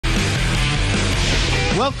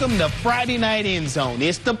Welcome to Friday Night End Zone.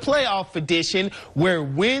 It's the playoff edition where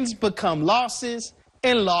wins become losses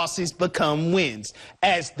and losses become wins,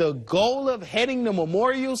 as the goal of heading to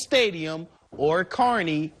Memorial Stadium or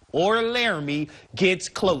Kearney or Laramie gets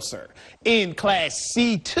closer. In Class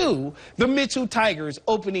C2, the Mitchell Tigers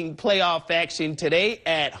opening playoff action today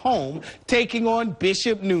at home, taking on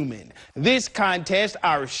Bishop Neumann. This contest,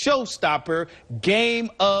 our showstopper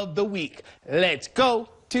game of the week. Let's go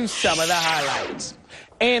to some of the highlights.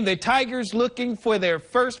 And the Tigers looking for their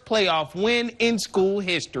first playoff win in school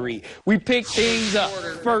history. We picked things up.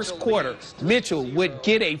 First quarter, Mitchell would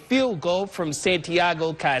get a field goal from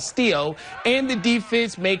Santiago Castillo, and the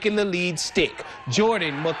defense making the lead stick.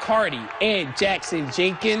 Jordan McCarty and Jackson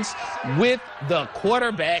Jenkins with the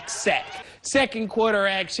quarterback sack. Second quarter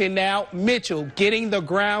action now, Mitchell getting the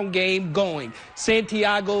ground game going.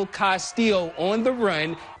 Santiago Castillo on the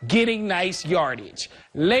run, getting nice yardage.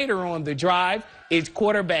 Later on the drive, it's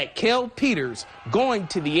quarterback Kel Peters going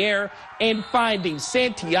to the air and finding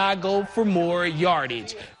Santiago for more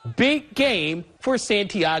yardage. Big game for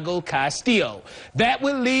Santiago Castillo. That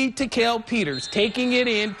would lead to Kel Peters taking it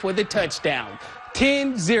in for the touchdown.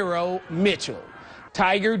 10-0 Mitchell.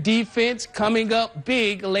 Tiger defense coming up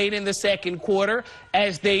big late in the second quarter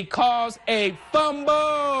as they cause a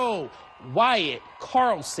fumble. Wyatt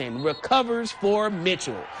Carlson recovers for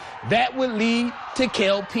Mitchell. That would lead to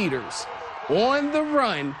Kel Peters on the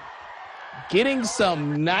run, getting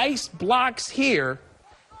some nice blocks here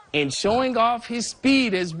and showing off his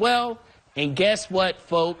speed as well. And guess what,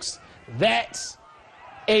 folks? That's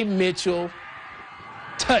a Mitchell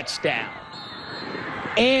touchdown.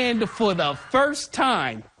 And for the first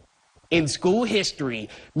time in school history,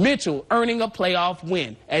 Mitchell earning a playoff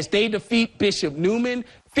win as they defeat Bishop Neumann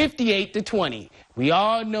 58-20. We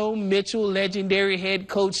all know Mitchell legendary head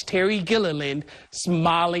coach Terry Gilliland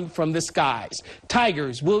smiling from the skies.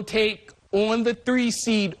 Tigers will take on the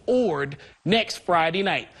 3-seed Ord next Friday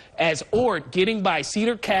night, as Ord getting by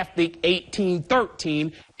Cedar Catholic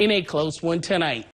 18-13 in a close one tonight.